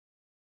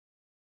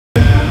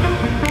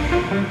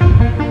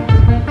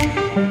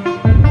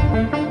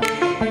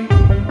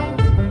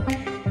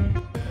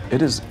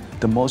It is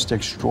the most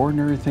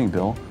extraordinary thing,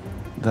 Bill,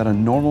 that a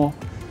normal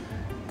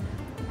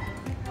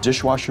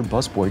dishwasher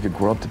busboy could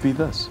grow up to be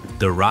this.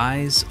 The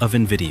rise of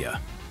Nvidia.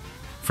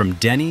 From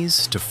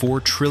Denny's to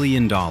 $4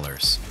 trillion,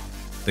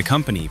 the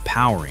company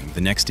powering the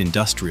next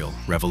industrial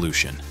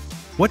revolution.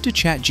 What do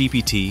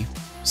ChatGPT,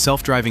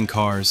 self-driving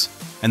cars,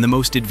 and the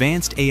most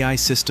advanced AI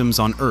systems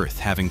on Earth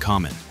have in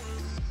common?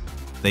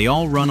 They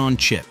all run on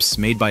chips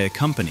made by a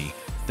company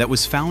that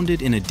was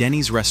founded in a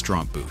Denny's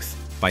restaurant booth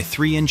by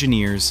 3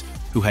 engineers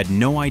who had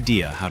no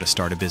idea how to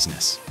start a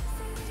business.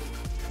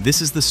 This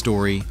is the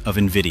story of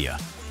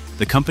Nvidia,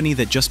 the company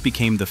that just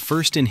became the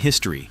first in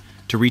history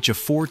to reach a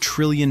 $4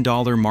 trillion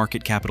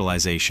market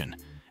capitalization,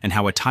 and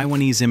how a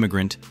Taiwanese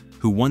immigrant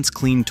who once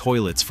cleaned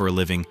toilets for a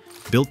living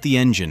built the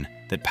engine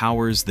that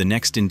powers the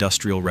next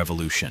industrial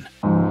revolution.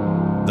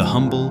 The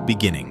humble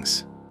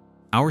beginnings.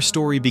 Our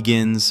story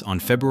begins on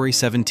February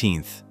 17,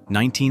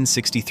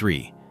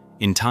 1963,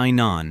 in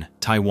Tainan,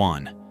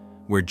 Taiwan,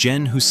 where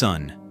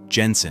Jensen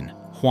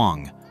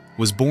Huang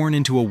was born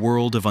into a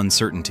world of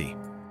uncertainty.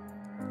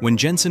 When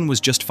Jensen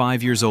was just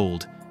 5 years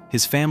old,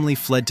 his family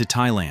fled to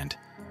Thailand,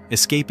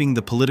 escaping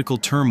the political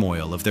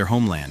turmoil of their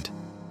homeland.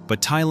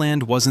 But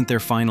Thailand wasn't their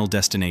final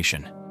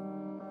destination.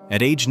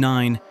 At age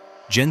 9,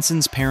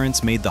 Jensen's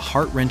parents made the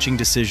heart-wrenching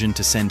decision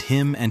to send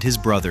him and his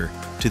brother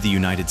to the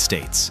United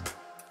States,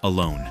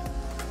 alone.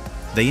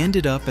 They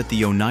ended up at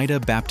the Oneida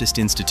Baptist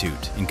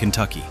Institute in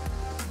Kentucky,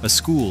 a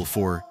school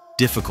for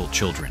difficult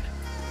children.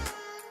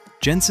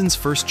 Jensen's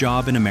first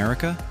job in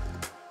America?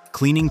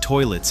 Cleaning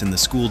toilets in the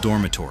school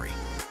dormitory.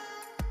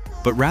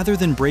 But rather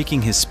than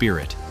breaking his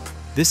spirit,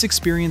 this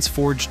experience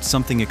forged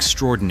something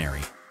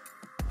extraordinary,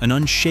 an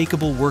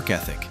unshakable work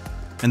ethic,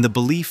 and the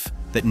belief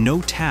that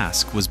no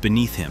task was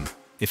beneath him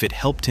if it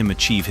helped him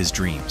achieve his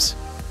dreams.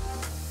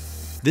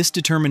 This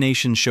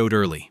determination showed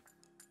early.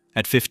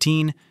 At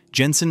 15,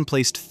 Jensen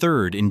placed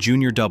 3rd in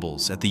junior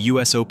doubles at the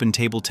US Open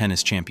Table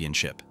Tennis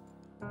Championship.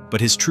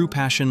 But his true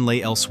passion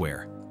lay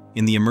elsewhere,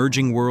 in the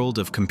emerging world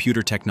of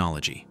computer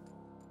technology.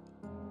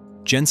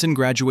 Jensen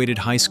graduated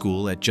high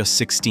school at just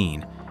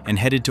 16 and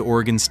headed to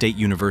Oregon State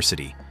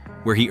University,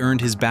 where he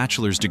earned his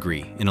bachelor's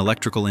degree in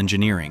electrical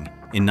engineering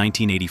in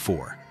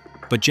 1984.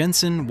 But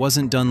Jensen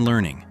wasn't done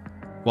learning.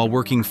 While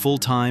working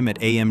full-time at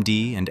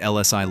AMD and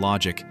LSI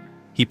Logic,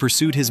 he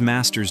pursued his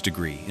master's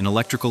degree in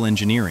electrical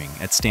engineering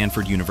at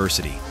Stanford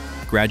University,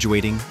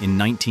 graduating in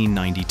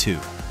 1992.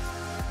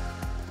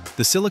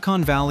 The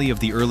Silicon Valley of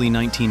the early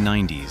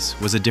 1990s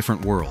was a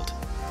different world.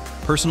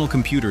 Personal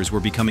computers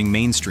were becoming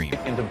mainstream.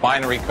 Into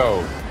binary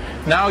code.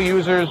 Now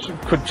users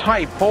could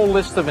type whole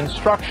lists of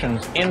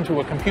instructions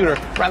into a computer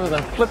rather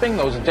than flipping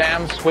those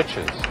damn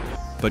switches.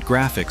 But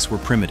graphics were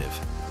primitive.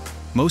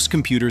 Most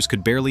computers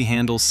could barely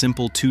handle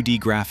simple 2D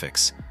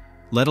graphics,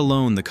 let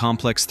alone the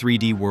complex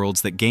 3D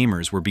worlds that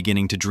gamers were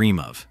beginning to dream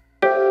of.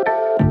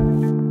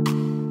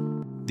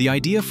 The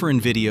idea for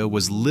Nvidia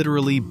was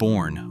literally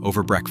born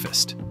over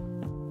breakfast.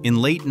 In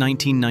late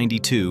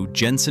 1992,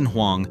 Jensen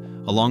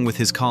Huang, along with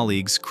his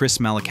colleagues Chris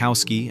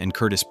Malachowski and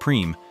Curtis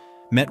Preem,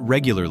 met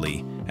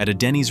regularly at a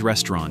Denny's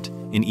restaurant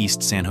in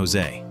East San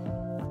Jose.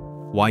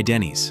 Why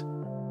Denny's?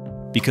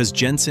 Because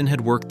Jensen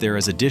had worked there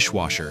as a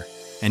dishwasher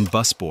and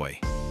busboy.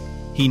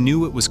 He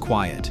knew it was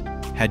quiet,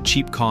 had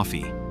cheap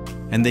coffee,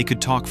 and they could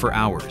talk for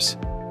hours.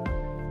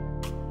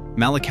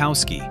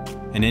 Malachowski,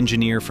 an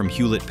engineer from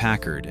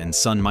Hewlett-Packard and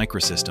Sun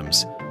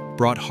Microsystems,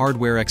 brought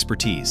hardware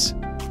expertise.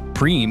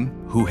 Preem,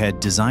 who had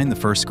designed the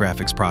first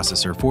graphics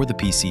processor for the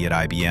PC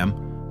at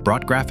IBM,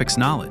 brought graphics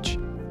knowledge.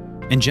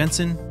 And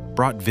Jensen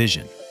brought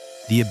vision,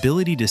 the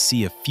ability to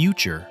see a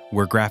future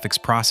where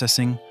graphics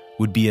processing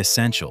would be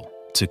essential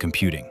to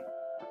computing.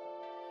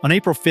 On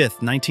April 5,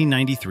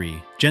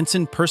 1993,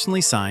 Jensen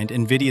personally signed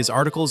Nvidia's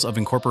Articles of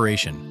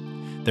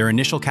Incorporation. Their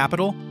initial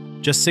capital?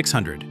 Just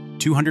 $600,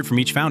 $200 from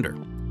each founder.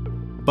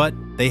 But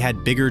they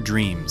had bigger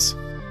dreams.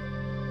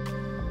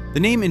 The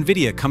name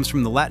Nvidia comes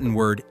from the Latin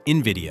word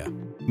invidia,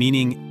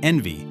 meaning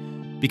envy,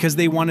 because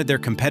they wanted their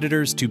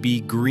competitors to be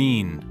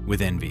green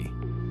with envy.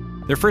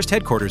 Their first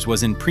headquarters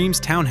was in Preem's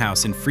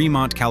townhouse in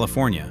Fremont,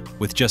 California,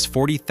 with just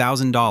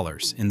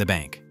 $40,000 in the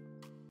bank.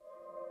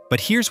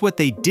 But here's what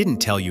they didn't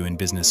tell you in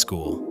business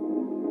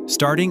school.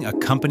 Starting a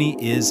company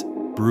is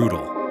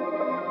brutal.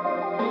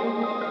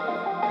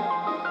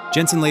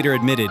 Jensen later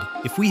admitted,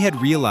 if we had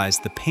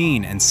realized the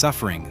pain and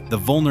suffering, the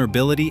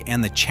vulnerability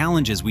and the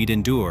challenges we'd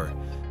endure,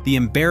 the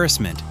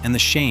embarrassment and the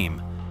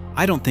shame,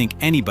 I don't think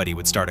anybody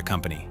would start a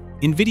company.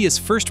 Nvidia's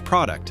first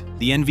product,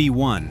 the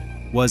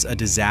NV1, was a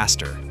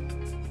disaster.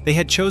 They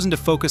had chosen to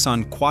focus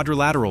on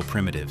quadrilateral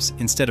primitives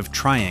instead of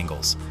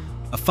triangles,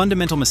 a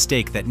fundamental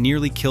mistake that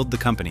nearly killed the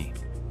company.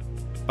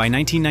 By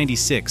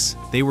 1996,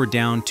 they were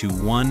down to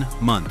 1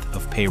 month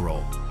of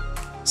payroll.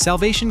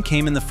 Salvation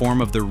came in the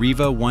form of the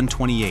Riva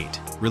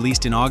 128,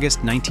 released in August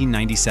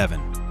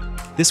 1997.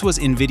 This was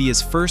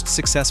Nvidia's first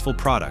successful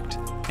product,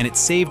 and it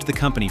saved the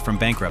company from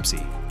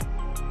bankruptcy.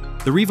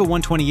 The Riva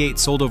 128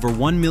 sold over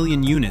 1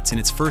 million units in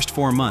its first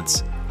 4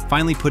 months,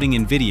 finally putting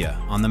Nvidia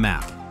on the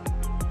map.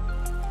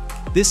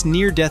 This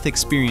near-death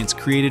experience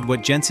created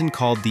what Jensen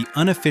called the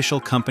unofficial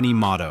company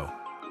motto.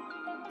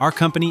 Our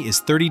company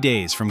is 30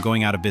 days from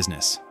going out of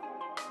business.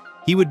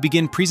 He would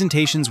begin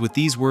presentations with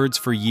these words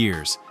for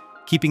years,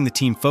 keeping the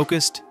team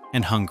focused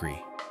and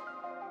hungry.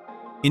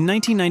 In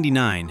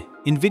 1999,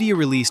 Nvidia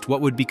released what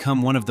would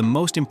become one of the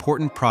most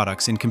important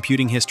products in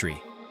computing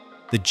history,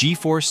 the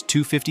GeForce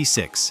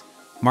 256,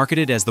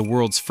 marketed as the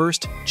world's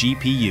first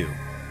GPU.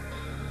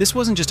 This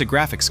wasn't just a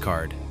graphics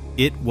card,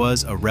 it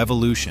was a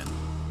revolution.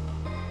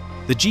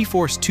 The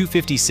GeForce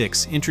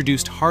 256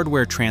 introduced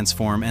hardware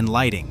transform and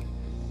lighting,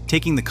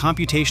 taking the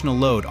computational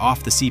load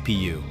off the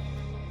CPU.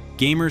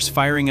 Gamers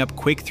firing up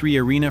Quake 3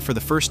 Arena for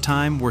the first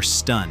time were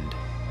stunned.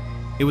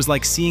 It was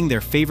like seeing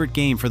their favorite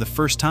game for the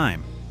first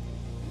time.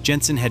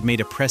 Jensen had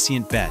made a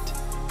prescient bet.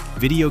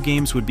 Video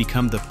games would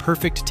become the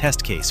perfect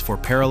test case for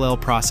parallel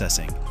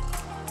processing.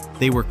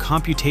 They were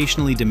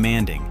computationally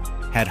demanding,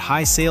 had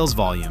high sales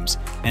volumes,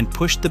 and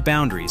pushed the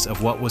boundaries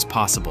of what was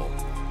possible.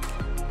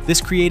 This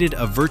created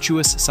a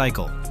virtuous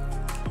cycle.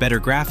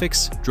 Better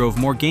graphics drove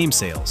more game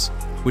sales,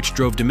 which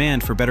drove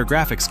demand for better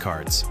graphics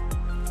cards.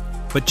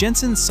 But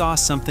Jensen saw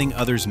something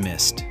others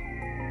missed.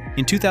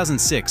 In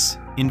 2006,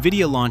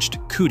 Nvidia launched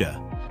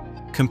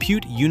CUDA,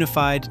 Compute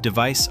Unified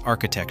Device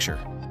Architecture.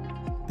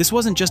 This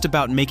wasn't just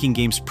about making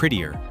games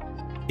prettier.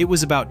 It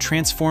was about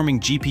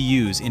transforming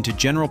GPUs into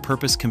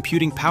general-purpose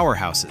computing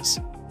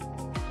powerhouses.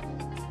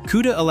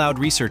 CUDA allowed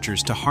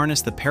researchers to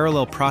harness the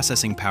parallel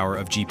processing power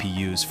of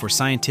GPUs for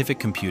scientific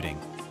computing,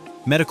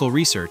 medical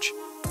research,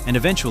 and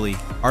eventually,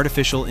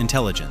 artificial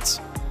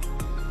intelligence.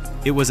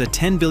 It was a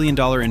 $10 billion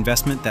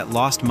investment that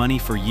lost money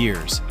for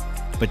years,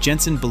 but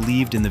Jensen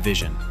believed in the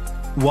vision.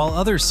 While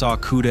others saw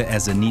CUDA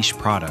as a niche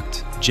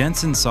product,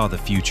 Jensen saw the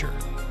future.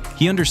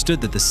 He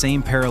understood that the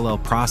same parallel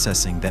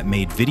processing that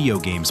made video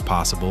games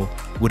possible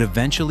would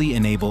eventually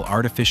enable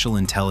artificial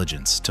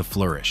intelligence to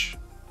flourish.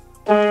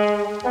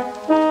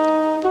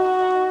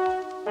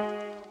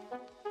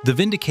 The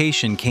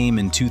vindication came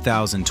in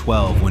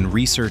 2012 when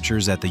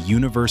researchers at the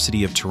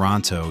University of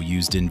Toronto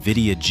used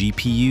Nvidia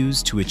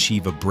GPUs to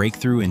achieve a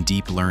breakthrough in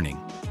deep learning.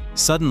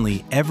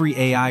 Suddenly, every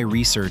AI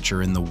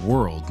researcher in the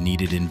world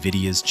needed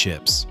Nvidia's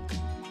chips.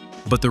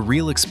 But the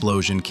real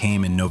explosion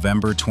came in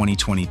November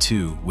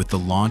 2022 with the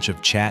launch of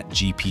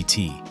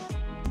ChatGPT.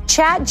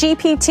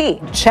 ChatGPT.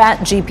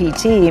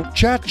 ChatGPT.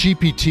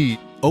 ChatGPT.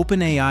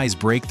 OpenAI's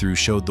breakthrough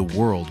showed the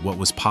world what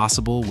was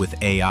possible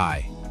with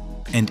AI.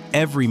 And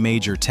every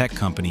major tech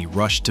company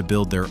rushed to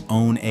build their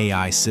own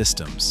AI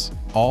systems,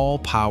 all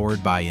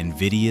powered by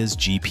Nvidia's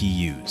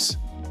GPUs.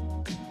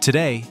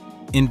 Today,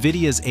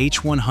 Nvidia's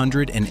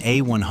H100 and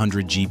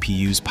A100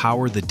 GPUs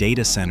power the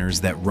data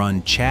centers that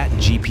run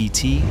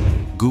ChatGPT,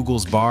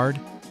 Google's Bard,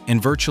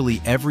 and virtually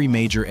every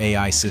major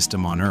AI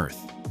system on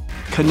Earth.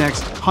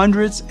 Connects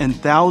hundreds and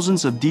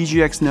thousands of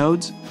DGX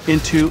nodes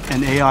into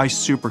an AI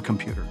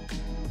supercomputer.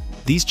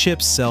 These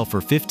chips sell for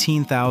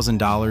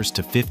 $15,000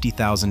 to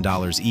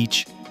 $50,000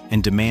 each,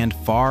 and demand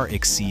far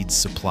exceeds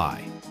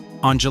supply.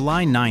 On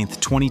July 9,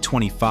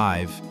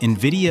 2025,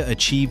 Nvidia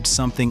achieved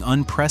something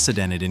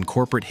unprecedented in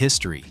corporate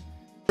history.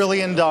 $1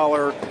 trillion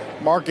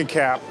market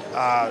cap,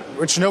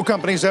 which no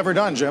company's ever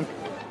done, Jim.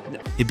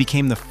 It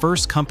became the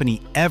first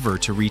company ever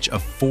to reach a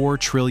 $4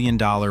 trillion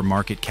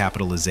market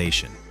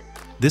capitalization.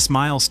 This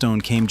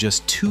milestone came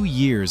just 2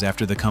 years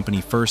after the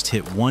company first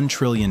hit $1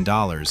 trillion,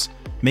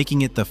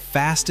 making it the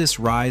fastest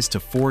rise to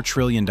 $4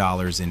 trillion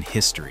in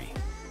history.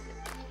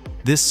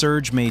 This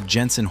surge made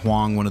Jensen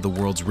Huang one of the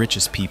world's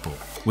richest people,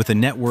 with a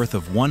net worth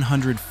of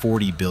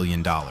 $140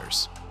 billion.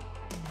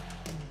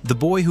 The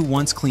boy who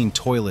once cleaned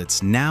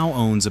toilets now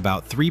owns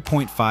about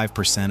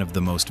 3.5% of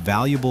the most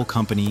valuable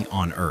company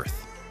on Earth.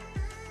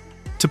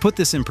 To put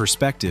this in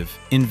perspective,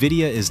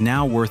 Nvidia is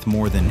now worth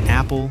more than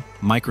Apple,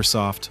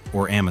 Microsoft,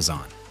 or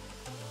Amazon.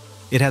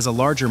 It has a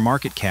larger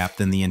market cap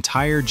than the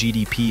entire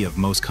GDP of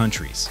most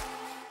countries.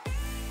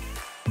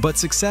 But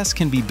success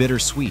can be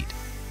bittersweet.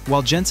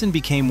 While Jensen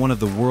became one of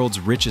the world's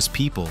richest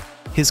people,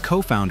 his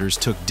co-founders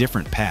took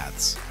different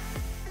paths.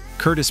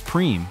 Curtis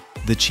Preem,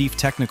 the chief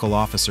technical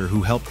officer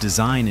who helped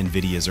design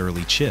Nvidia's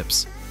early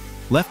chips,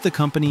 left the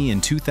company in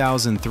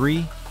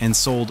 2003 and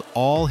sold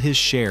all his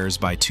shares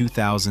by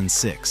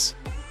 2006.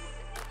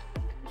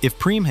 If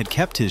Preem had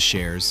kept his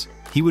shares,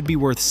 he would be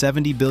worth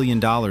 $70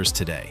 billion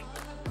today.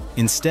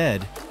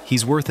 Instead,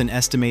 he's worth an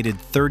estimated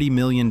 $30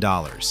 million.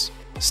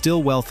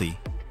 Still wealthy,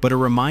 but a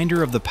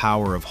reminder of the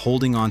power of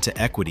holding on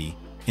to equity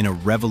in a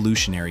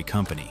revolutionary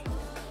company.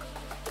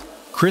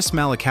 Chris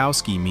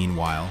Malachowski,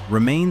 meanwhile,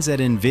 remains at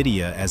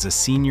Nvidia as a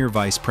senior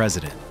vice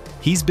president.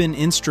 He's been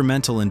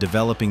instrumental in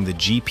developing the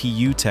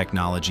GPU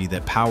technology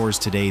that powers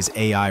today's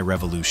AI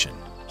revolution,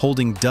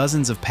 holding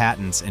dozens of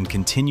patents and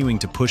continuing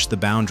to push the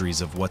boundaries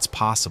of what's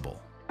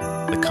possible.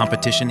 The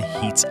competition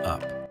heats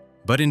up.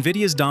 But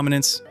Nvidia's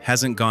dominance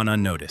hasn't gone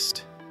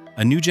unnoticed.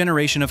 A new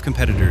generation of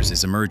competitors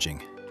is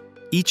emerging,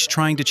 each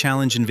trying to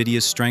challenge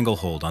Nvidia's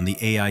stranglehold on the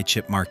AI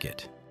chip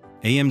market.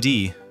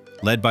 AMD,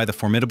 led by the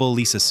formidable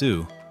Lisa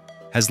Su,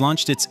 has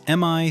launched its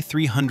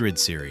MI300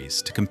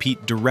 series to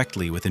compete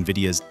directly with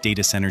Nvidia's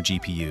data center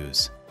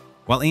GPUs.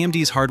 While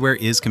AMD's hardware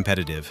is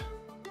competitive,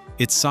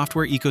 its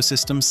software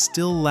ecosystem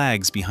still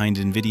lags behind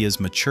Nvidia's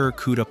mature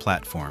CUDA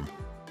platform.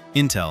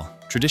 Intel,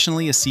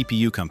 traditionally a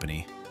CPU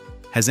company,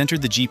 has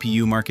entered the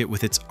GPU market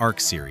with its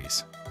Arc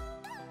series.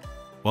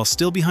 While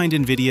still behind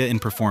Nvidia in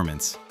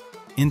performance,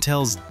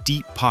 Intel's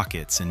deep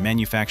pockets and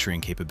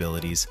manufacturing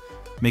capabilities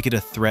make it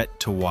a threat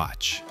to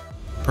watch.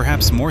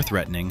 Perhaps more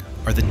threatening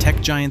are the tech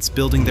giants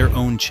building their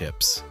own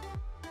chips.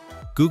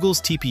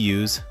 Google's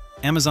TPUs,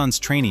 Amazon's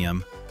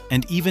Trainium,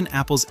 and even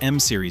Apple's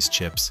M-series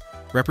chips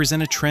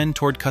represent a trend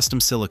toward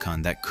custom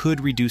silicon that could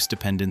reduce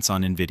dependence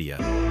on Nvidia,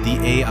 the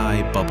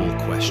AI bubble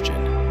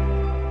question.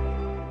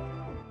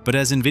 But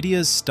as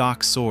Nvidia's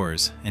stock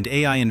soars and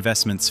AI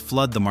investments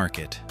flood the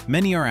market,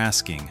 many are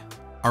asking,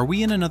 are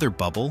we in another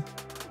bubble?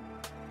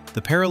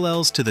 The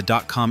parallels to the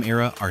dot-com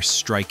era are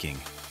striking.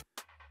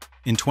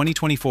 In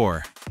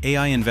 2024,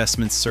 AI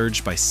investments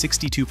surged by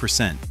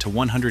 62% to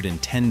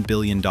 $110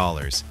 billion,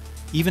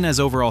 even as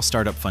overall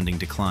startup funding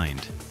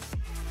declined.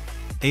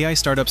 AI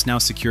startups now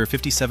secure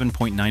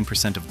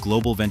 57.9% of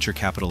global venture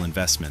capital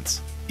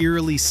investments,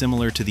 eerily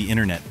similar to the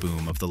internet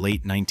boom of the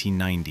late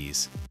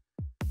 1990s.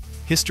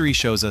 History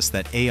shows us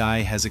that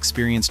AI has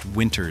experienced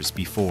winters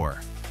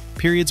before,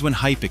 periods when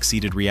hype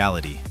exceeded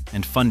reality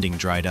and funding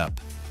dried up.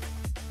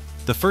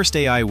 The first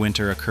AI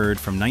winter occurred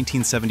from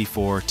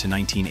 1974 to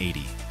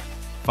 1980,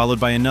 followed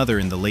by another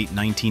in the late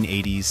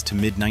 1980s to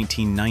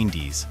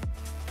mid-1990s.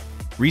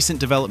 Recent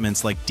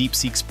developments like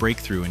DeepSeek's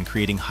breakthrough in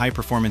creating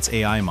high-performance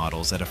AI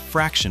models at a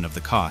fraction of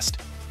the cost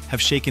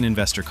have shaken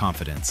investor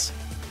confidence.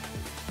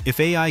 If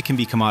AI can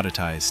be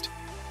commoditized,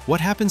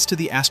 what happens to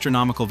the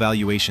astronomical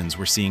valuations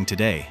we're seeing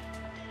today?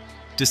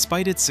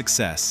 Despite its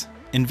success,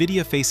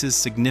 Nvidia faces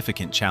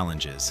significant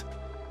challenges.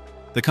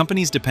 The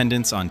company's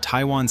dependence on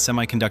Taiwan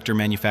Semiconductor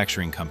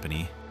Manufacturing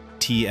Company,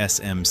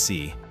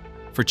 TSMC,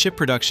 for chip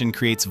production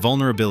creates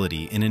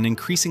vulnerability in an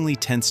increasingly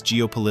tense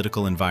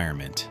geopolitical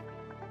environment.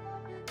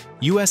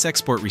 U.S.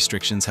 export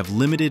restrictions have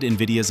limited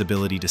Nvidia's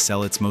ability to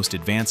sell its most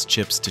advanced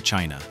chips to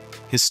China,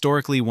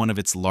 historically one of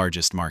its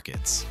largest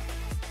markets.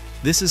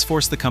 This has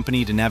forced the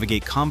company to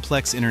navigate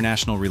complex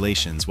international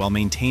relations while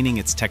maintaining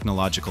its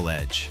technological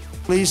edge.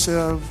 Release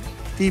of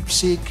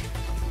DeepSeek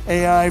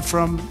AI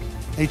from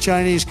a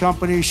Chinese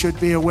company should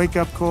be a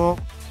wake-up call.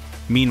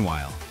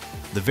 Meanwhile,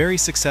 the very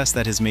success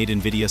that has made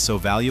Nvidia so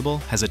valuable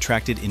has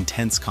attracted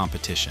intense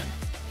competition.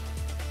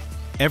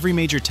 Every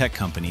major tech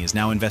company is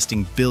now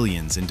investing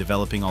billions in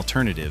developing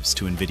alternatives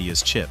to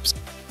Nvidia's chips.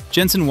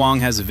 Jensen Huang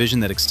has a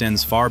vision that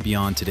extends far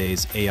beyond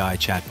today's AI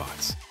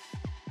chatbots.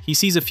 He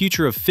sees a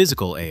future of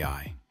physical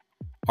AI,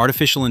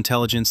 artificial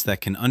intelligence that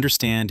can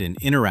understand and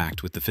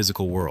interact with the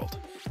physical world.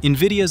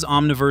 Nvidia's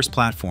Omniverse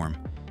platform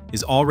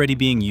is already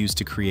being used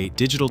to create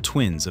digital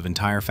twins of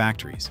entire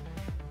factories,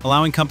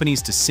 allowing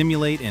companies to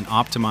simulate and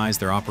optimize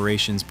their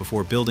operations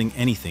before building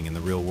anything in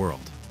the real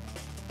world.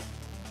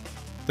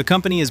 The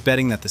company is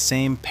betting that the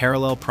same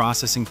parallel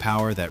processing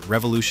power that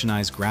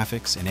revolutionized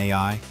graphics and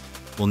AI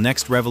will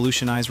next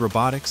revolutionize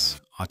robotics,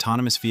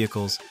 autonomous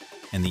vehicles,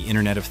 and the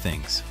Internet of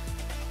Things.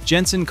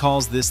 Jensen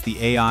calls this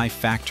the AI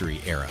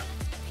factory era,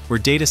 where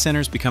data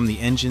centers become the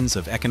engines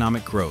of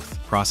economic growth,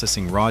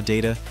 processing raw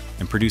data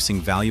and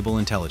producing valuable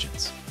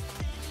intelligence.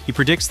 He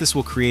predicts this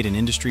will create an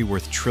industry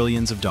worth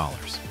trillions of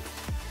dollars.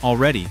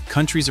 Already,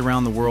 countries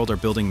around the world are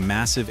building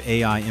massive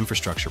AI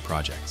infrastructure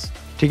projects.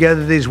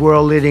 Together, these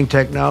world-leading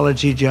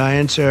technology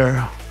giants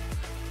are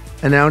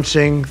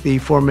announcing the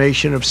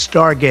formation of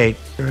Stargate,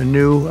 a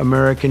new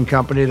American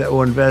company that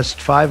will invest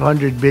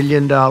 $500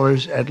 billion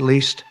at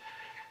least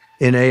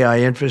in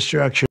AI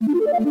infrastructure.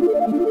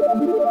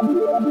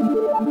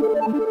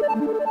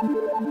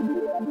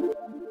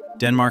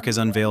 Denmark has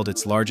unveiled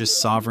its largest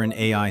sovereign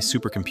AI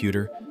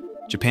supercomputer.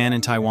 Japan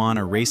and Taiwan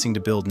are racing to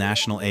build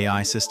national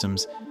AI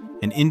systems,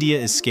 and India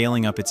is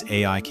scaling up its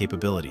AI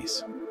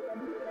capabilities.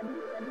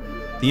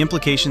 The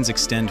implications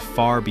extend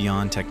far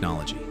beyond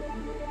technology.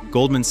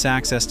 Goldman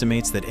Sachs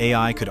estimates that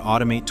AI could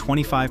automate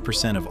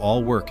 25% of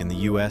all work in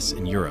the US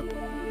and Europe,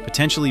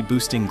 potentially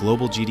boosting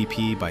global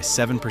GDP by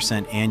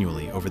 7%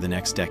 annually over the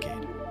next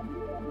decade.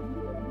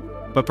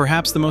 But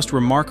perhaps the most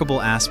remarkable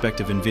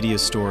aspect of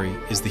Nvidia's story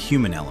is the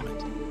human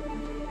element.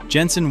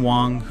 Jensen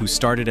Huang, who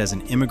started as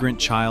an immigrant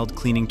child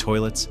cleaning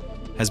toilets,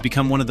 has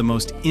become one of the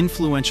most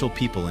influential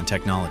people in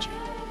technology.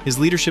 His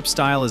leadership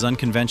style is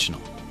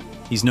unconventional.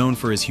 He's known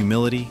for his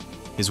humility,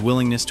 his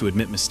willingness to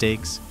admit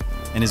mistakes,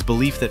 and his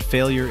belief that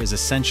failure is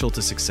essential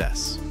to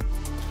success.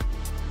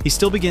 He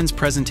still begins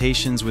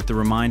presentations with the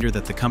reminder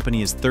that the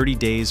company is 30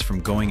 days from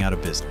going out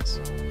of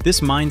business. This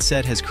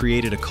mindset has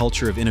created a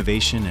culture of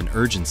innovation and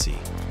urgency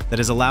that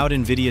has allowed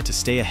Nvidia to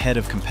stay ahead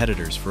of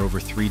competitors for over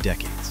 3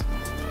 decades.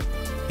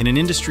 In an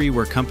industry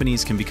where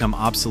companies can become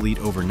obsolete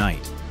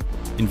overnight,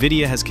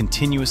 Nvidia has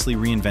continuously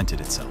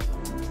reinvented itself.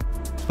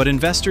 But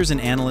investors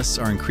and analysts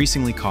are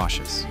increasingly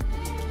cautious.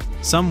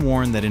 Some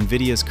warn that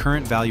Nvidia's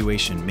current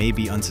valuation may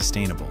be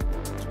unsustainable,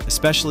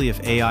 especially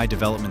if AI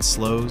development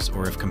slows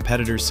or if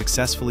competitors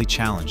successfully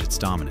challenge its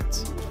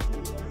dominance.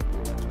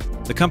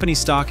 The company's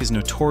stock is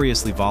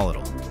notoriously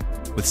volatile,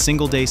 with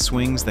single-day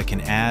swings that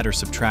can add or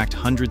subtract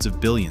hundreds of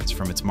billions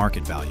from its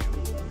market value.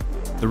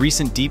 The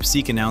recent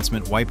DeepSeek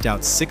announcement wiped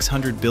out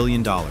 $600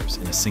 billion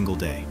in a single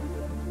day.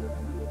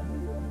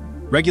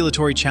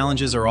 Regulatory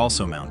challenges are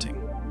also mounting.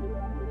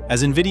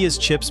 As Nvidia's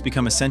chips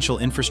become essential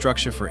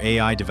infrastructure for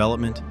AI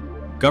development,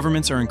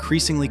 governments are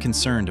increasingly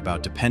concerned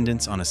about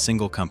dependence on a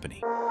single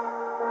company.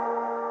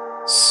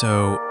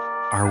 So,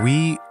 are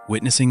we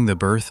witnessing the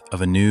birth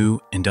of a new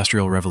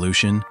industrial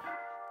revolution,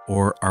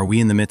 or are we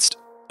in the midst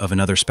of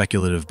another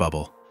speculative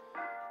bubble?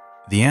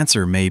 The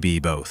answer may be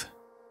both.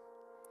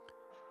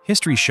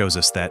 History shows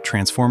us that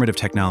transformative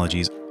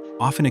technologies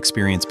often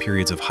experience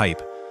periods of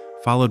hype,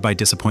 followed by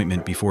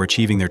disappointment before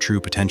achieving their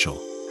true potential.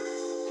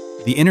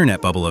 The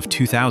internet bubble of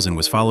 2000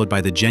 was followed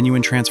by the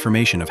genuine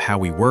transformation of how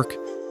we work,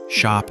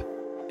 shop,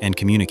 and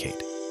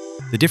communicate.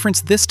 The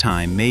difference this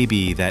time may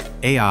be that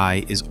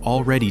AI is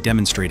already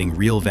demonstrating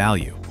real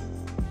value.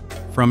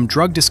 From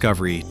drug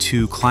discovery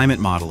to climate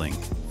modeling,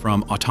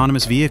 from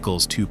autonomous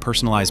vehicles to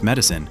personalized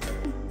medicine,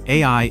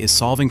 AI is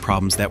solving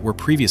problems that were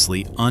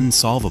previously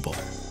unsolvable.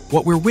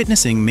 What we're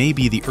witnessing may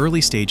be the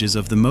early stages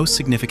of the most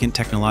significant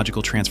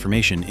technological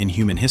transformation in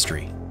human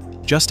history.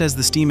 Just as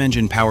the steam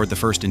engine powered the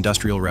first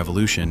industrial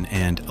revolution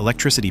and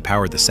electricity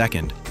powered the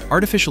second,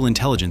 artificial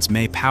intelligence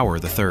may power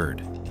the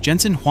third.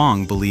 Jensen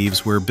Huang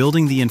believes we're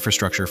building the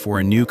infrastructure for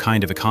a new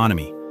kind of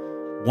economy,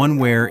 one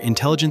where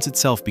intelligence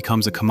itself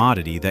becomes a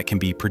commodity that can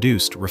be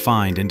produced,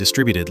 refined, and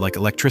distributed like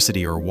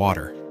electricity or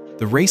water.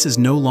 The race is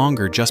no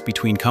longer just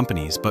between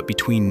companies, but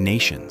between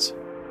nations.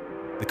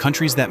 The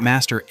countries that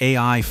master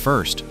AI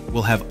first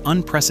will have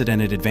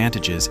unprecedented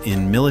advantages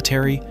in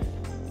military,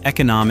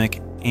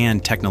 economic,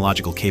 and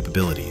technological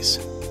capabilities.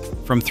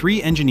 From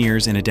 3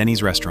 engineers in a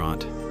Denny's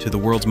restaurant to the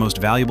world's most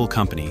valuable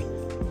company,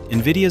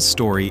 Nvidia's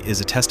story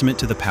is a testament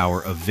to the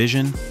power of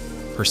vision,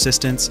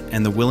 persistence,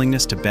 and the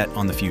willingness to bet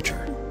on the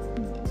future.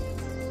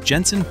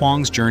 Jensen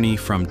Huang's journey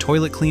from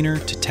toilet cleaner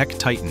to tech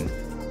titan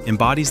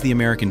embodies the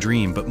American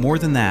dream, but more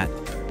than that,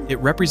 it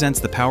represents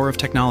the power of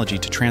technology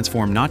to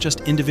transform not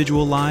just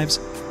individual lives,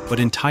 but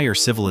entire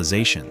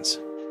civilizations.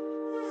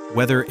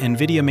 Whether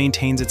Nvidia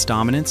maintains its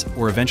dominance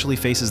or eventually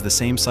faces the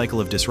same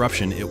cycle of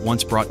disruption it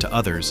once brought to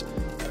others,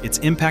 its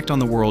impact on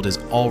the world is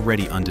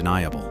already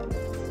undeniable.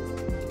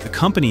 The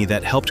company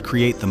that helped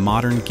create the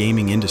modern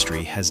gaming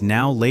industry has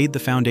now laid the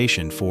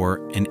foundation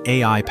for an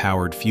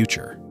AI-powered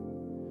future.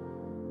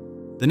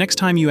 The next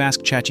time you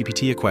ask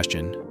ChatGPT a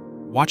question,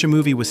 watch a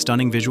movie with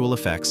stunning visual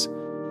effects,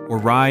 or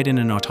ride in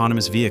an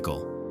autonomous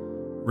vehicle,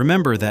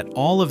 remember that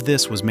all of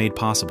this was made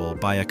possible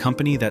by a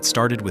company that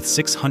started with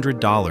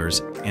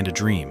 $600 and a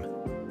dream,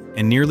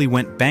 and nearly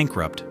went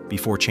bankrupt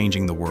before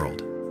changing the world.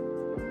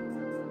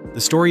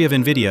 The story of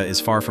Nvidia is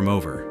far from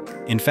over.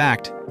 In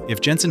fact,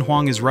 if Jensen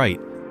Huang is right,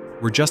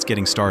 we're just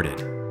getting started.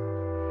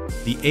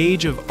 The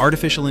age of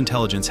artificial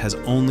intelligence has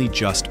only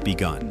just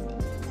begun.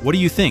 What do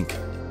you think?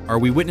 Are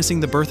we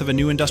witnessing the birth of a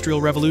new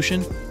industrial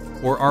revolution?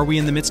 Or are we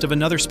in the midst of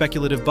another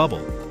speculative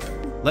bubble?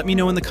 Let me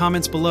know in the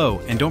comments below,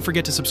 and don't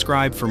forget to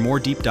subscribe for more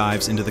deep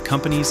dives into the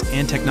companies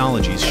and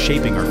technologies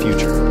shaping our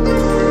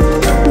future.